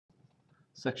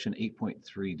Section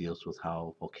 8.3 deals with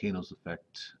how volcanoes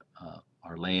affect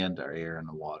our land, our air, and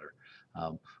the water.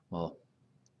 Um, well,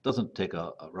 it doesn't take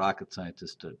a rocket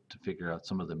scientist to figure out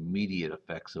some of the immediate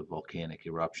effects of volcanic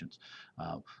eruptions.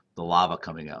 The lava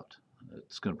coming out,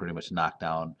 it's going to pretty much knock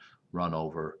down, run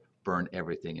over, burn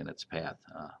everything in its path.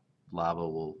 Lava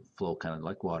will flow kind of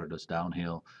like water does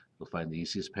downhill. You'll find the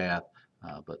easiest path,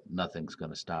 but nothing's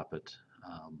going to stop it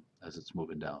as it's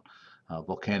moving down.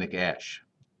 Volcanic ash,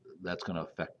 that's going to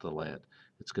affect the land.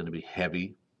 It's going to be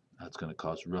heavy. It's going to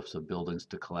cause roofs of buildings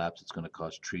to collapse. It's going to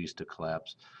cause trees to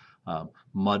collapse.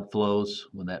 Mud flows,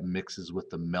 when that mixes with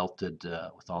the melted,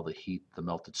 with all the heat, the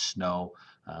melted snow,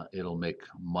 it'll make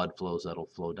mud flows that'll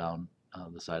flow down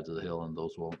the sides of the hill, and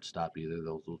those won't stop either.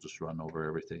 Those will just run over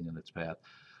everything in its path.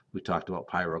 We talked about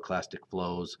pyroclastic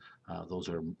flows. Those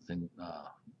are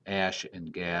ash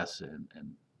and gas and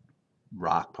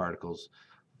rock particles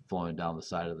flowing down the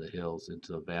side of the hills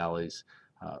into the valleys,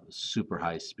 super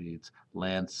high speeds,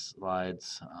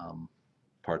 landslides.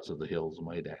 Parts of the hills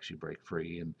might actually break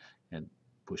free and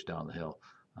push down the hill.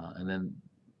 And then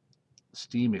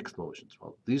steam explosions.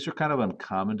 Well, these are kind of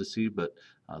uncommon to see, but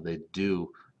they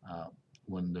do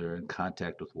when they're in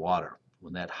contact with water.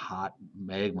 When that hot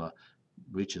magma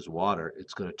reaches water,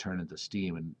 it's going to turn into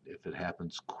steam, and if it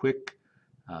happens quick,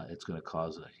 it's going to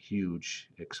cause a huge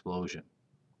explosion.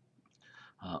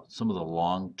 Some of the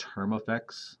long-term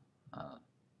effects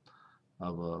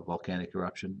of a volcanic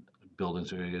eruption: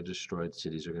 buildings are going to get destroyed,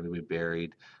 cities are going to be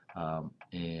buried,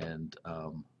 and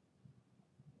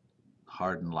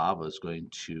hardened lava is going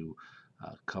to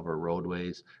cover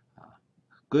roadways.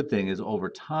 Good thing is, over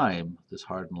time, this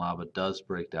hardened lava does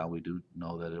break down. We do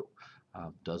know that it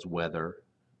does weather,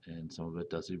 and some of it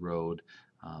does erode,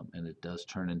 and it does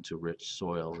turn into rich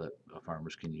soil that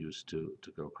farmers can use to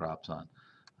grow crops on.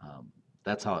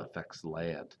 That's how it affects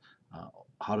land.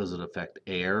 How does it affect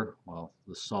air? Well,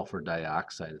 the sulfur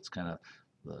dioxide, it's kind of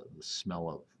the smell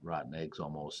of rotten eggs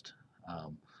almost.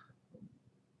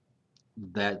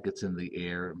 That gets in the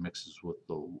air, mixes with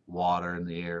the water in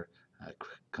the air,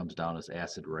 comes down as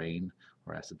acid rain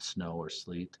or acid snow or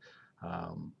sleet.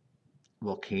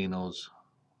 Volcanoes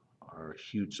are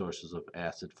huge sources of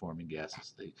acid forming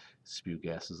gases. They spew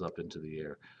gases up into the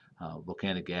air.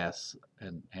 Volcanic gas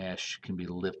and ash can be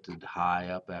lifted high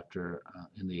up after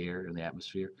in the air, in the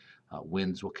atmosphere.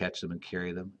 Winds will catch them and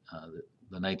carry them.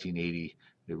 The 1980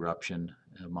 eruption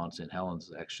in Mount St.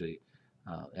 Helens, actually,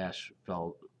 ash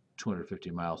fell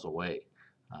 250 miles away,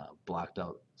 blocked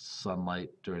out sunlight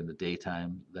during the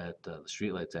daytime that the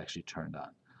streetlights actually turned on.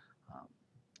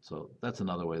 So that's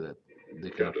another way that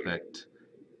they can affect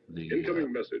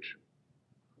Incoming message.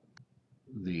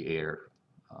 the air.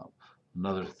 Uh,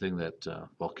 Another thing that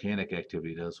volcanic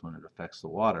activity does when it affects the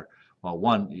water, well,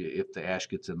 one, if the ash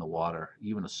gets in the water,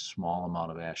 even a small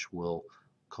amount of ash will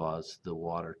cause the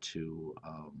water to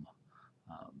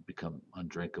become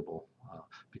undrinkable.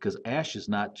 Because ash is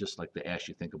not just like the ash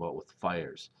you think about with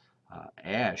fires.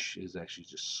 Ash is actually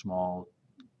just small,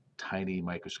 tiny,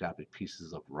 microscopic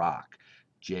pieces of rock,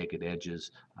 jagged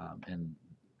edges, and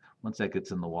once that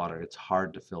gets in the water, it's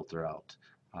hard to filter out.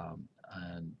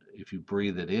 And if you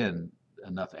breathe it in,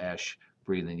 enough ash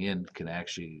breathing in can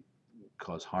actually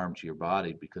cause harm to your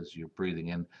body, because you're breathing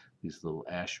in these little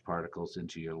ash particles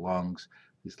into your lungs.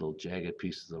 These little jagged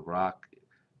pieces of rock,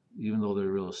 even though they're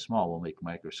really small, will make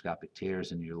microscopic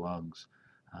tears in your lungs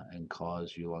and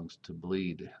cause your lungs to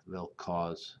bleed. They'll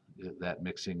cause that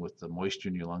mixing with the moisture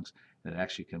in your lungs, and it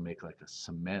actually can make like a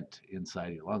cement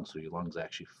inside your lungs. So your lungs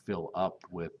actually fill up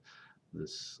with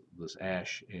this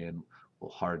ash and will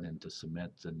harden into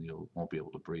cement, and you won't be able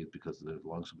to breathe because the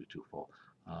lungs will be too full.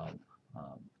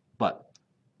 But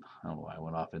I don't know why I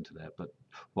went off into that. But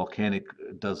volcanic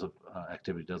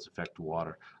activity does affect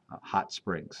water. Hot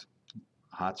springs.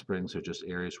 Hot springs are just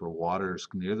areas where water is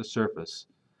near the surface,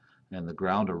 and the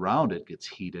ground around it gets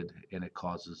heated, and it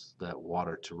causes that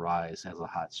water to rise as a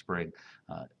hot spring.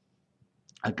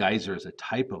 A geyser is a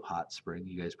type of hot spring.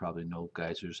 You guys probably know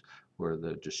geysers, where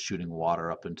they're just shooting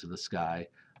water up into the sky.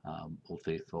 Old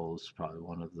Faithful is probably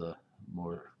one of the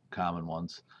more common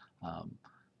ones.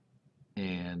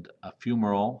 And a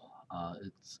fumarole,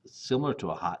 it's similar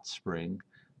to a hot spring.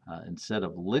 Instead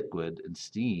of liquid and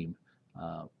steam,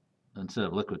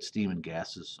 steam and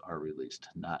gases are released,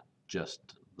 not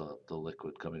just the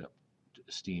liquid coming up.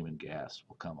 Steam and gas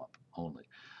will come up only.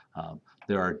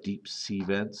 There are deep sea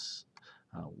vents,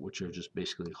 which are just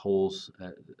basically holes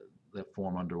that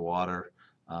form underwater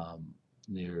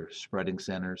near spreading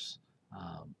centers,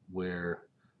 where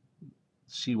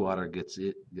seawater gets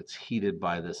heated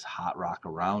by this hot rock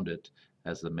around it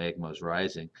as the magma is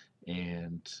rising,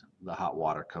 and the hot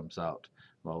water comes out.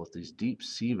 Well, with these deep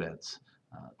sea vents,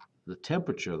 the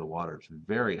temperature of the water is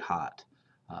very hot.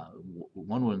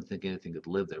 One wouldn't think anything could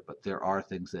live there, but there are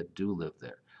things that do live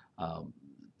there.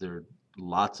 There are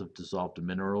lots of dissolved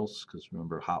minerals, because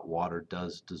remember, hot water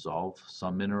does dissolve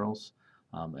some minerals,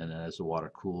 and as the water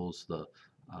cools, the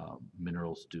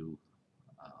minerals do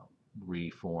uh,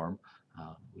 reform.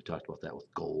 We talked about that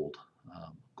with gold.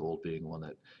 Gold being one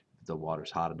that if the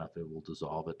water's hot enough, it will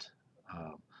dissolve it.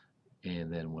 Um,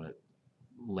 and then when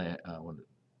it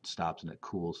stops and it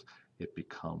cools, it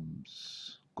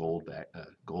becomes gold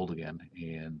again,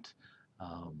 and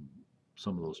um,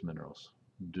 some of those minerals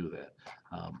do that.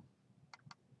 Um,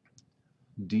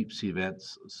 Deep sea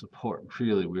vents support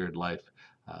really weird life.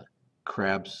 Uh,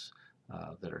 Crabs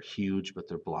that are huge but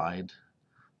they're blind.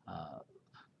 Uh,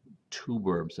 Tube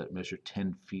worms that measure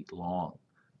 10 feet long.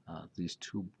 These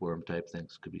tube worm type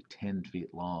things could be 10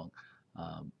 feet long.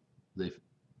 Um, they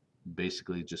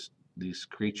basically just these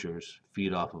creatures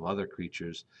feed off of other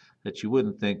creatures that you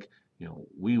wouldn't think,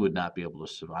 we would not be able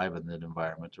to survive in that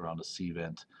environment around a sea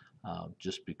vent,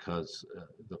 just because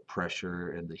the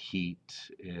pressure and the heat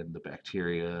and the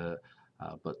bacteria.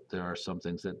 But there are some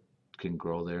things that can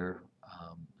grow there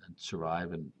and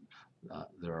survive, and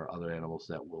there are other animals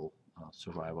that will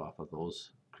survive off of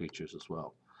those creatures as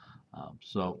well.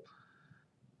 So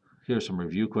here are some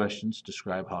review questions.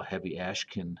 Describe how heavy ash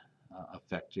can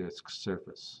affect the Earth's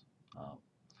surface. Um,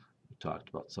 we talked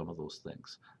about some of those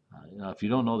things. If you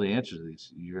don't know the answer to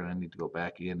these, you're going to need to go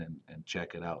back in and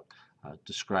check it out.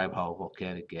 Describe how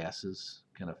volcanic gases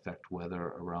can affect weather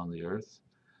around the Earth.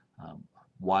 Um,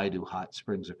 why do hot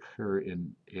springs occur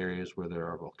in areas where there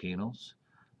are volcanoes?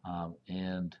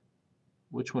 And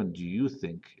which one do you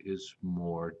think is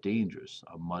more dangerous,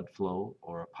 a mud flow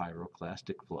or a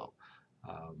pyroclastic flow?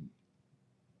 Um,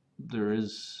 there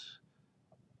is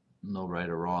no right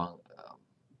or wrong.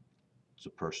 It's a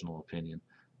personal opinion.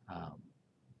 Um,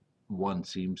 One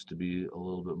seems to be a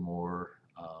little bit more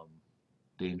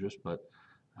dangerous, but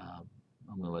um,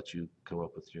 I'm going to let you come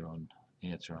up with your own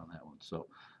answer on that one. So,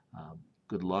 um,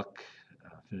 good luck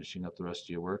finishing up the rest of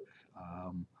your work,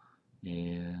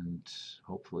 and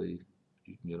hopefully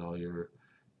you can get all your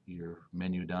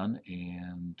menu done,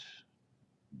 and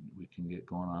we can get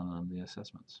going on the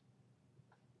assessments.